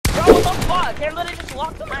fuck? They literally just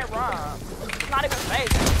walked to my room. It's not even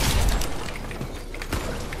phasing.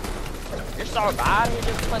 You're so bad. You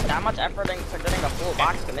just put that much effort into getting a full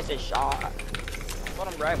box to miss his shot. That's what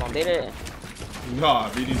I'm brave on. Did it? Nah,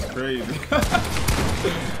 BD's crazy.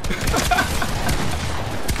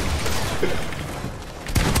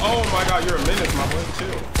 Oh my god, you're a menace, my boy.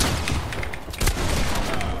 Chill.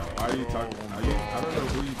 Why are you talking? I don't know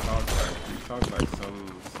who you talk like. You talk like some.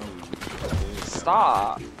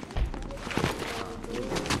 Stop.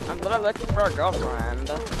 I'm literally looking for a girlfriend.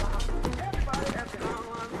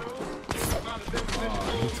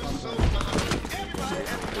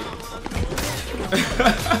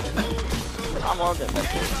 I'm looking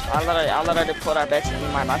bitches. I'll let her put our bitch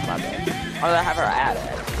in my bitch. I'll let her have her at it.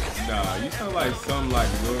 Nah, you sound like some like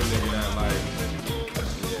little nigga that like.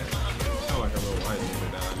 Yeah, you sound like a little white nigga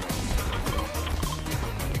that I know.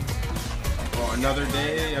 Oh, another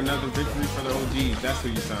day, another victory for the OGs. That's who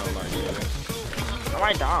you sound like, yeah. No,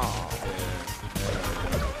 I don't.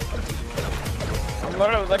 I'm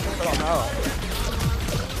literally looking for the hoe.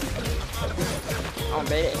 I'm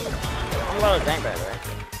big. I'm a little dang baby.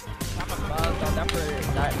 I'm a buzz that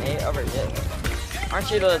over here. Aren't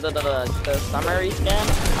you the summary skin?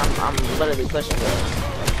 I'm literally pushing it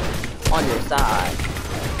on your side.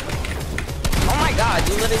 Oh my god,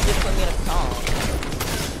 you literally just put me in a song.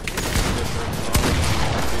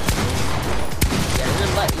 Yeah,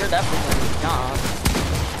 you're definitely young.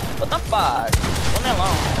 What the fuck? Leave me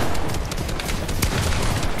alone.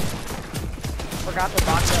 Forgot to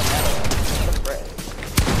box up metal. What the frick?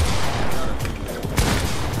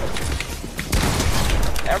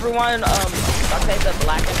 Everyone, okay, the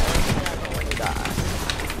black and orange when you die.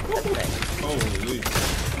 That's it. Holy.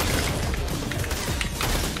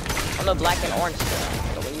 On the black and orange skin.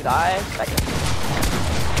 So when you die, second.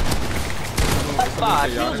 What the fuck?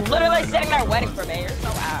 He was literally sitting there waiting for me. You're so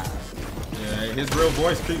ass. Yeah, his real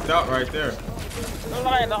voice creeped out right there. You're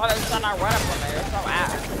literally the other sitting there waiting for me. You're so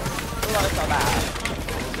ass. You're literally so bad.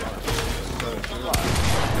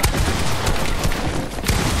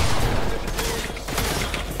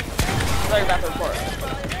 You're about to report.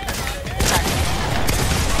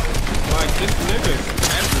 Like, this nigga's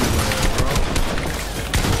everywhere, bro.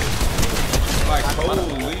 Like,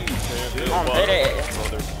 holy shit. I'm bitter.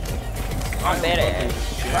 I'm bitter.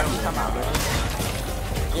 Come out.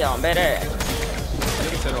 Yeah, I'm bitter.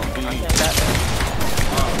 Nigga said on B.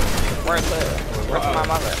 Where's my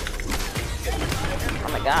mother?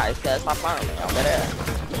 I'm a guy. He said, stop playing with me. I'm bitter.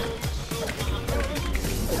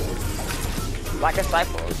 Like a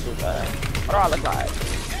disciple. What do I look like?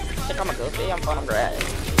 Think I'm a goofy? I'm fun, I'm great.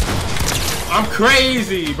 I'm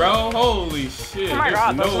crazy, bro. Holy shit. Oh my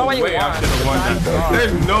god, there's no way I should have won that.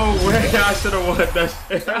 There's no way I should have won that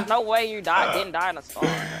shit. There's no way you didn't die in a star.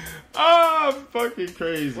 Oh, I'm fucking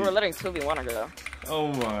crazy. We were literally 2v1 ago.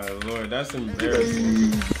 Oh my lord, that's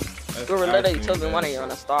embarrassing. We were literally 2v1 you in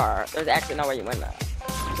a star. There's actually no way you win that.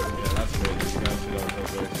 Yeah, that's crazy.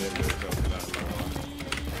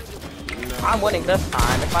 I'm winning this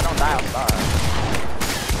time. If I don't die, I'll starve.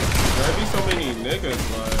 There be so many niggas,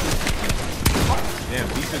 but damn,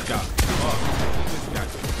 he just got fucked. He just got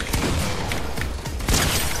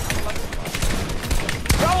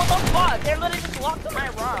Bro, what the fuck? They literally just walked to my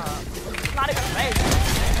room. It's not even phasing.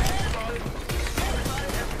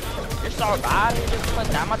 You're so bad. You just put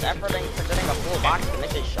that much effort into getting a full box to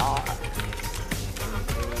miss his shot.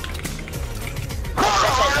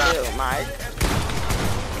 That's what you do, Mike.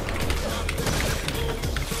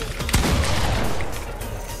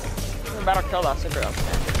 You better kill that cigarette,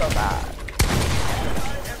 man. It's so bad.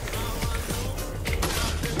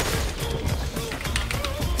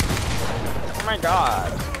 Oh my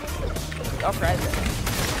god. Go crazy.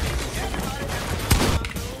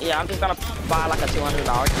 Yeah, I'm just gonna buy like a $200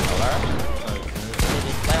 controller.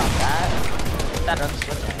 Maybe play on that. That doesn't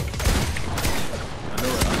switch it. I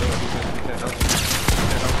know it.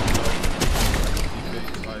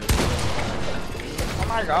 Oh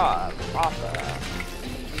my god. Awesome.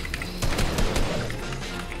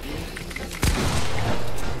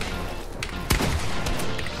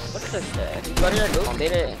 What's this shit? You go to your Google,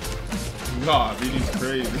 did it? Nah, BD's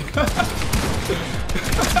crazy.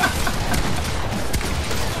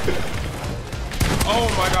 Oh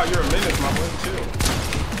my god, you're a menace, my boy. Chill.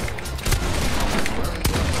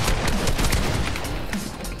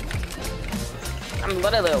 I'm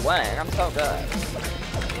literally winning. I'm so good.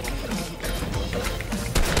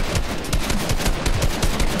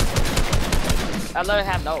 I literally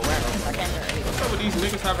have no rentals. I can't hear anything. Some of these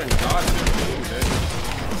niggas having god shit.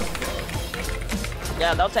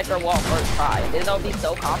 Yeah, they'll take their wall first try. Then they'll be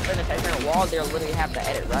so confident in taking their wall, they'll literally have to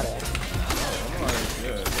edit Reddit. I'm like,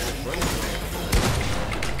 yeah,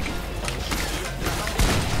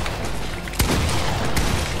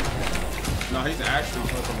 Nah, he's actually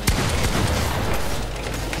fucking me.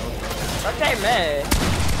 Okay, man.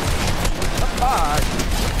 What the fuck?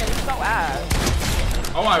 He's so ass.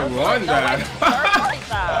 Oh, I won that. Third party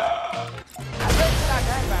side. I really got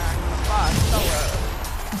gangbang. Fuck, so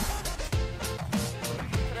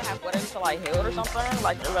should I have put him till I healed or something?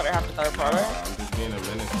 Like, you better have to third party. I'm just being a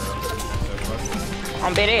menace, bro.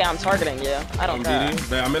 On BD, I'm targeting you. I don't care.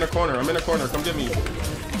 BD? Man, I'm in a corner. I'm in a corner. Come get me.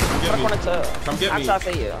 Come get me. Corner too. Come get me. I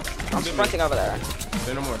see you. I'm sprinting over there.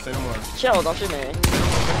 Say no more. Say no more. Chill, don't shoot me.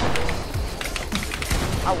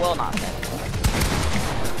 I will not say anymore.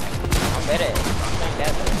 I'm BD.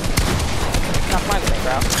 Stop playing with me,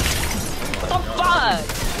 bro. What the fuck?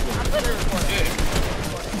 I'm literally recording.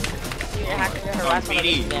 You're hacking your harassment of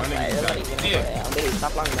this gameplay. You're letting me know it. On BD,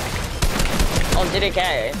 stop playing with me. On DDK,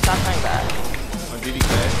 stop saying that. On DDK?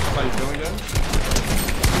 That's how you feeling then?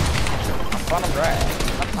 I'm fun of Greg.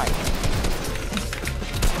 Stop playing.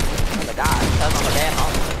 Oh my god, he says on the damn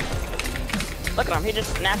home. Look at him, he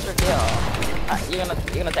just snatched your kill. You're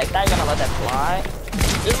gonna take that, you're gonna let that fly.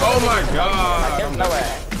 Oh my god! Like, there's no way.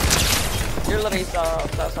 You're literally so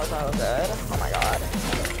good. Oh my god.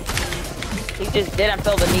 He just didn't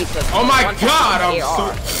feel the need to. Oh my god, I'm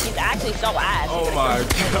so. He's actually so ass. Oh my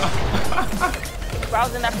god. If I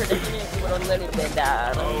was in that prediction, he would have literally been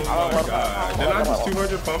dead. Oh my god. Didn't I just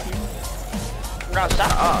 200 pump you? Bro, shut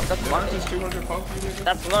up. That's Didn't I just 200 pump you, nigga?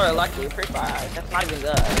 That's literally lucky. Free fire. That's not even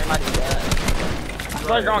good. You're not even good. That's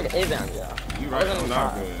what's wrong with even, yeah. You right, I'm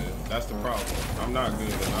not good. That's the problem. I'm not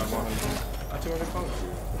good, and I 200 pump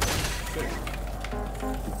you.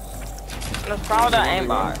 It's probably the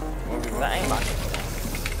aimbot. The aimbot.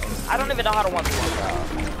 I don't even know how to 1v1, bro.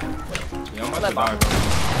 Yeah, I'm about to die, bro.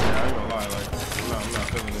 Yeah, I ain't gonna lie. Like, I'm not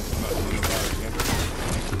feeling this. I'm not feeling the vibe again.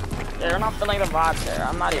 Yeah, you're not feeling the vibes there.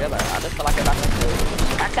 I'm not either. I just feel like you're about to do.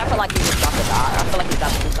 Actually, I feel like he's just about to die. I feel like he's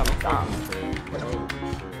about to do something dumb.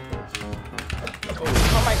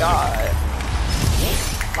 Oh my god.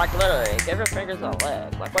 Like, literally, give your fingers a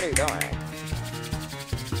leg. Like, what are you doing?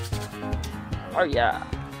 Oh, yeah.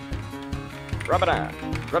 Rub it in.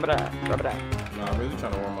 Rub it in. Rub it in. Nah, I'm really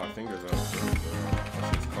trying to warm my fingers up.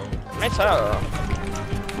 It's cold. Me too.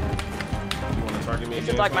 You want to target me? This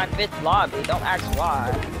is like my 5th lobby. Don't ask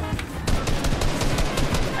why.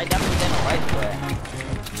 I definitely didn't wait for it.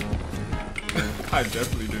 I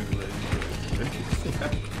definitely didn't wait for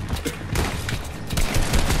it.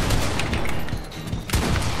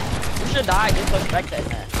 You should die just to spectate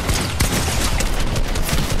that.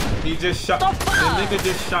 He just shot. The nigga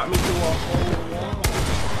just shot me through a whole wall.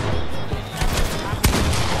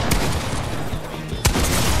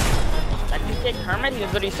 Like you said, Kermit, he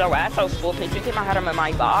was literally so ass. I was full pitch. You came out him in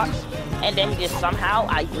my box, and then he just somehow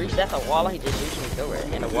I reached at the wall and he just used me through it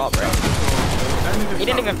in the wall break. He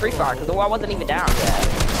didn't even free fire because the wall wasn't even down yet.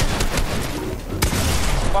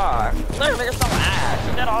 Fuck. Literally, you're so ass.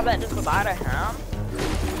 You did all that just to lie to him.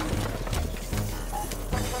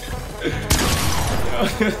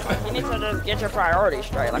 You need to just get your priorities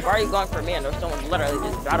straight. Like, why are you going for me and there's someone literally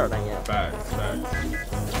just better than you? Facts.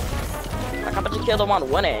 Like, how about you kill the one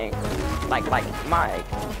winning? Like Mike.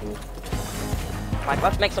 Like,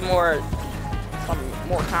 let's make some more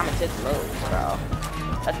common sense moves, bro.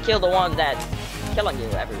 Let's kill the ones that's killing you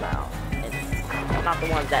every round, and not the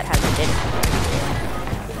ones that hasn't did it.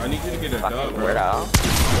 I need you to get a dub, bro. Weirdo.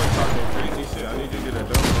 You're talking crazy shit. I need you to get a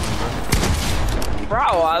dub from me, bro. Bro,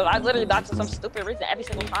 I literally died for some stupid reason every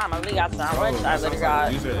single time. I literally got sandwiched. I literally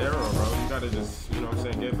got. Use an arrow, bro. You gotta just, you know what I'm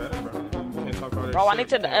saying, get better, bro. You can't talk all that bro,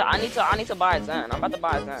 shit. I need to buy a Zen. I'm about to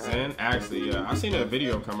buy a Zen. Zen? Actually, yeah. I seen a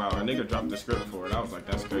video come out. A nigga dropped the script for it. I was like,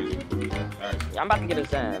 that's crazy. Actually. Yeah, I'm about to get a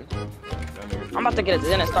Zen. I'm about to get a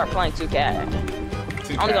Zen and start playing 2K. I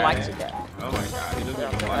don't even like 2K. Oh my god, he doesn't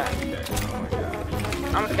even like 2K. Oh my god.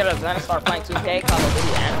 I'm gonna get a Zen and start playing 2K, Call of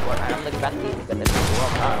Duty, and Fortnite. I'm looking about to get this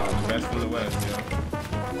World Cup. Best in the West, you know.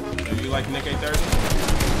 Do you like Nick 830?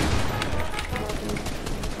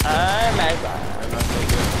 Maybe.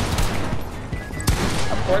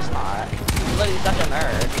 Of course not. He's literally such a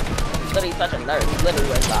nerd. He's literally such a nerd. He's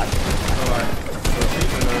literally a nerd. So like,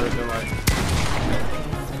 she's a nerd, and like,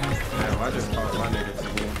 damn, I just called my nigga to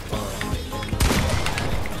me.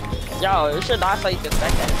 Yo, you should not say you can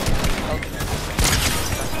spectate.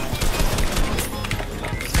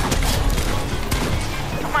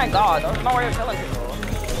 Oh my god, there's no way you're killing people.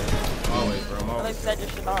 Always, bro. I always said you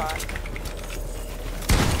should die.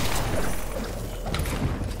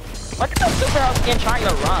 Look at the superhero skin trying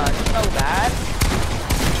to run. It's so bad.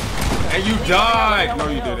 And you died! No,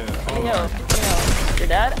 you didn't. Oh my. You're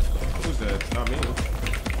dead? Who's dead? Not me.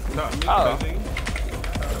 Not me, oh. crazy.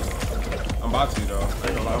 I'm about to, though. I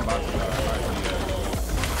ain't gonna lie, I'm about to die.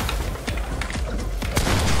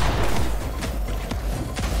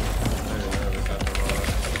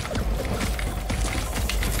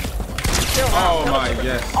 Oh my,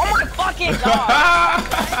 yes. Oh my fucking god!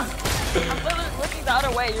 I'm literally looking the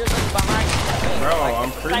other way. You're looking behind me. Bro, like,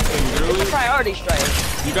 I'm creeping, dude. It's a priority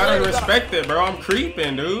strike. You gotta respect it, bro. I'm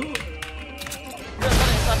creeping, dude. You're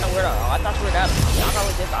literally such a weirdo. I thought you were that. I thought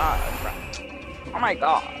we just bro. Oh my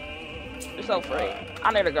god. You're so free.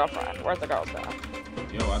 I need a girlfriend. Where's the girls now?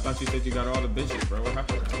 Yo, I thought you said you got all the bitches, bro. What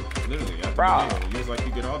happened? Literally, after bro. the video, you was like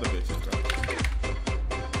you get all the bitches, bro.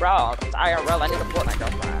 Bro, it's IRL. I need a Fortnite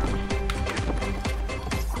girlfriend.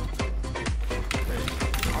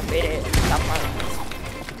 I'll beat it. Stop playing.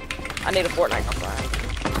 I need a Fortnite girlfriend.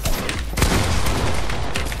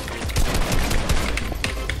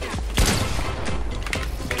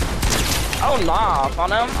 Oh nah,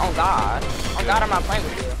 on him? Oh god. Oh god, I'm not playing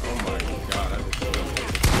with you. Oh my god,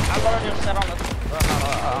 I literally just said on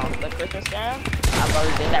the Christmas game. I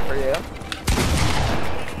literally did that for you.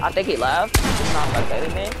 I think he left. He's not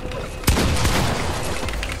spectating me.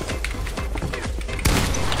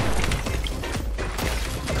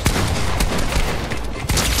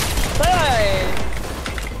 Hey!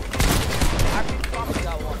 I promise you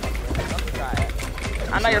I won't. Let me try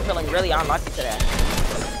it. I know you're feeling really unlucky today.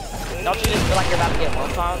 Don't you just feel like you're about to get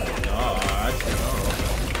one song? No, I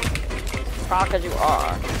know. Probably because you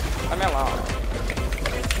are. Leave me alone.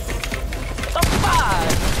 What the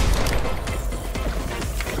fuck?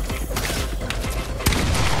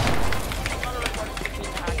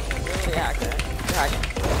 You're hacking. You're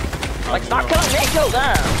hacking. Like, stop killing me, kill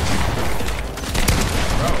them!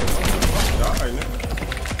 Bro, die, nigga.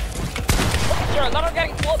 You're literally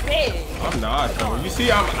getting full pig. I'm not, though. You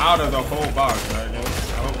see, I'm out of the whole box, right, man? I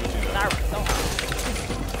hope you see that.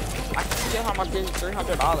 I can still how much is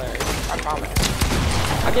 $300. I promise.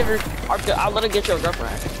 I'll literally get you a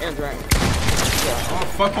girlfriend and a drink. Yeah. I'm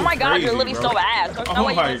fucking Oh my god, crazy, you're literally bro. so ass. There's no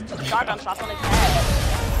way you just took shotgun shots on his head.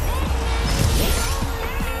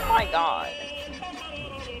 Oh my god.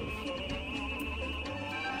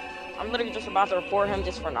 I'm literally just about to report him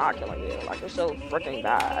just for not killing you. Like, you're so freaking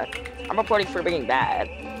bad. I'm reporting for being bad.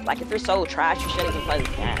 Like, if you're so trash, you shouldn't even play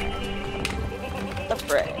this game. What the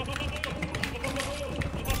frick?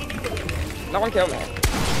 No one killed me. I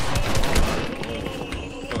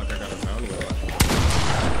feel like I got a bounty on.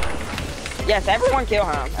 Yes, everyone kill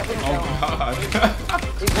him. Everyone kill him. God.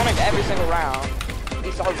 He's winning every single round.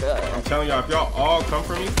 He's so good. I'm telling y'all, if y'all all come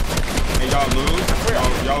for me and y'all lose,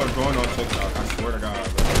 y'all are going on TikTok. I swear to God,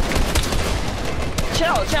 bro.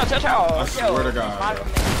 Chill. I swear to God, bro.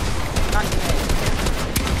 Not me.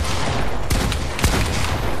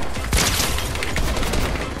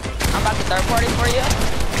 I'm about to third party for you.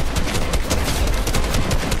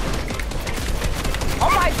 Oh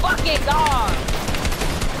my fucking god!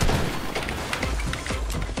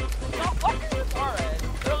 No fucking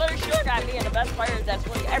retarded. They're literally shooting at me, and the best player that's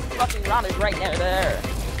winning every fucking round is right there.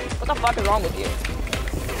 What the fuck is wrong with you?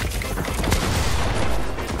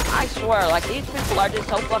 I swear, like, these people are just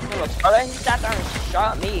so fucking retarded. He sat there and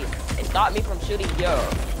shot me and stopped me from shooting you.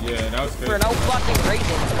 Yeah, that was crazy. For no fucking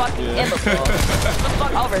reason. It's fucking imbecile. Get the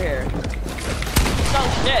fuck over here. So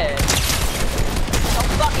shit. So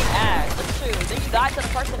fucking ass. That's true. Then you died to the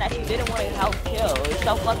person that you didn't want to help kill. It's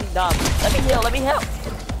so fucking dumb. Let me heal. Let me help.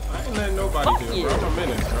 I ain't letting nobody Fuck heal, you. bro. I'm a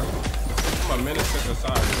menace, bro. I'm a menace to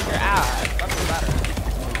society. Your ass. Fucking better.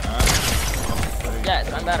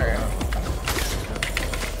 Yes, I'm better.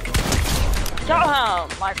 Kill him!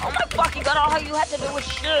 Like, oh my fucking god, all you had to do was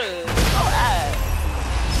shoot. So ass.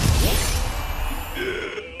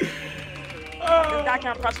 This guy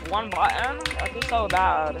can't press one button? Like, he's so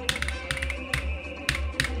bad.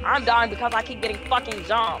 I'm dying because I keep getting fucking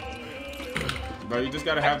jumped. Bro, you just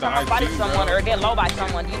gotta have the Every time I IQ, fight someone bro. or get low by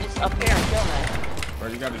someone, you just appear and kill me. Bro,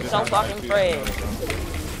 you gotta just So have the fucking IQ, afraid.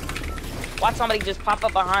 bro. Watch somebody just pop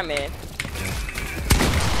up behind me.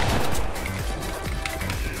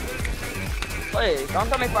 Please, don't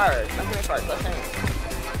kill me first. Don't kill me first. Let's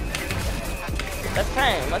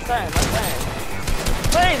team. Let's team.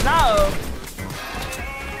 Please, no!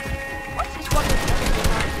 What's this fucking thing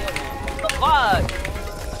trying to kill me? What the fuck?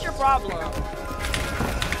 What's your problem?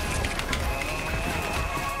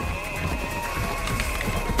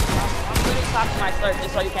 I'm literally stopping my search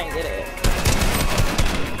just so you can't get it.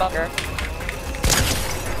 Fucker.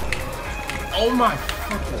 Oh my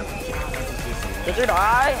fucking god. Did you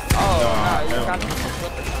die? Oh, Nah, no, you hell got no. to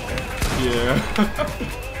flip or something. Yeah.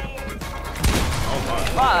 Oh my.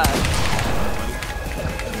 Fuck.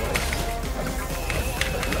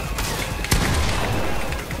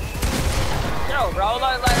 Yo, bro,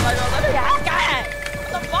 literally hack it!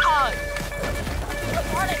 What the fuck?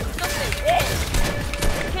 Retarded, stupid bitch!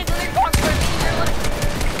 This kid's literally going for me, you're literally...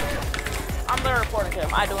 I'm literally reporting him.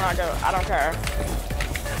 I don't care.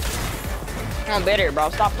 I'm bitter, bro.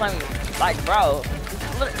 Stop playing. Like, bro,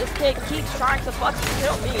 this kid keeps trying to fucking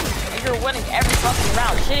kill me, and you're winning every fucking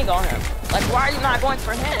round, shitting on him. Like, why are you not going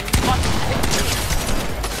for him? He's fucking 16.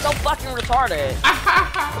 So fucking retarded.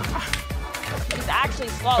 He's actually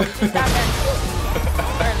slow. He just got there and killed me.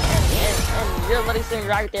 And you're literally sitting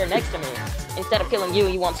right there next to me. Instead of killing you,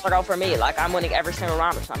 he wants to go for me. Like, I'm winning every single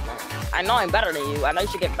round or something. I know I'm better than you. I know you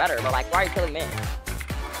should get better, but like, why are you killing me?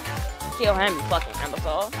 Kill him, you fucking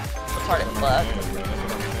imbecile. Retarded fuck.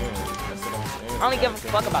 I don't give a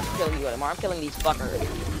fuck about killing you anymore. I'm killing these fuckers.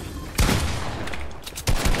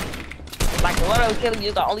 Like, literally killing you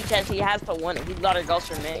is the only chance he has to win it. He literally goes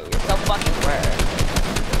for me. You're so fucking rare.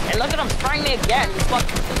 And look at him spraying me again. You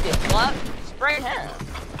fucking stupid fuck. Spray him.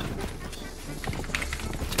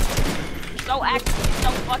 He's so active. He's so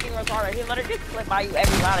fucking retarded. He literally gets clipped by you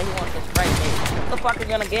every round and he wants to spray me. What the fuck are you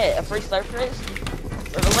gonna get? A free surface?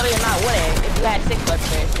 Or literally not winning if you had 6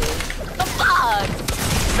 surfaces. What the fuck?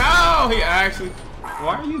 No, he actually.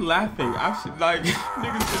 Why are you laughing? I should like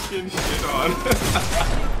niggas just getting shit on.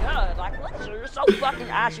 God, like what? You're so fucking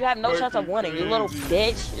ass. You have no chance of winning. You little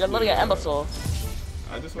bitch. You're literally an imbecile.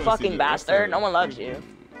 I just Fucking bastard. No one loves you.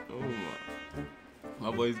 Oh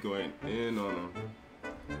my boy's going in on him.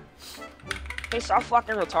 He's so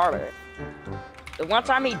fucking retarded. The one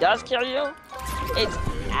time he does kill you, it's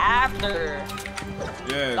after.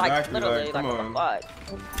 Yeah, like, exactly. Literally, like, come on. What the fuck?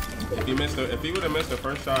 If he would have missed the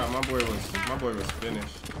first shot, my boy was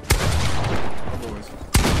finished. My boy was.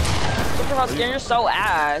 Look at you're so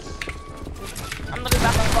ass. I'm literally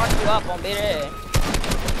about to fuck you up on BD.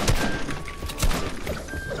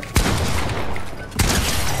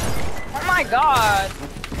 Oh my god!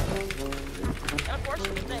 And of course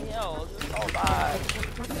you get the hills. You're so bad.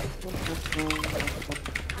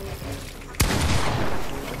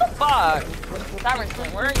 What the fuck? Tyrant,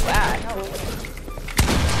 where are you at? No.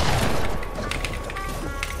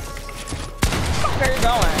 Where are you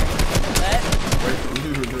going?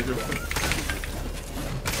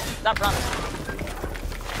 Stop running.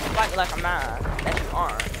 Fight me like a man. That you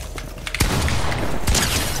aren't.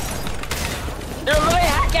 They're really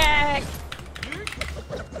hacking!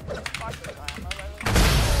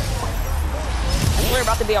 We're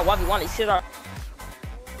about to be a 1v1. Shit up.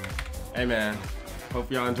 Hey man,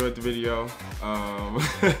 hope y'all enjoyed the video.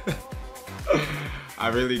 I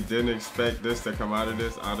really didn't expect this to come out of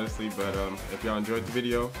this, honestly, but if y'all enjoyed the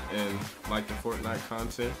video and like the Fortnite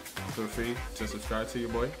content, feel free to subscribe to your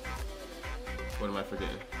boy. What am I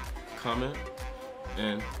forgetting? Comment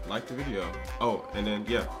and like the video. Oh, and then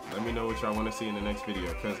yeah, let me know what y'all want to see in the next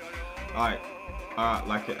video, because like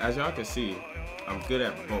as y'all can see, I'm good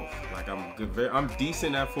at both. Like I'm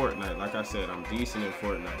decent at Fortnite. Like I said, I'm decent in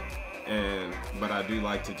Fortnite. But I do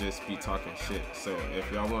like to just be talking shit. So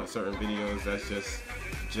if y'all want certain videos that's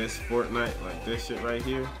just Fortnite, like this shit right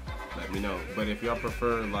here, let me know. But if y'all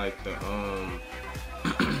prefer like the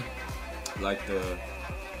like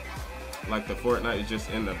the Fortnite is just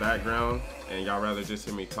in the background and y'all rather just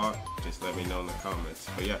hear me talk, just let me know in the comments.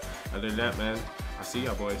 But yeah, other than that, man, I'll see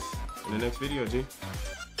y'all boys in the next video, G.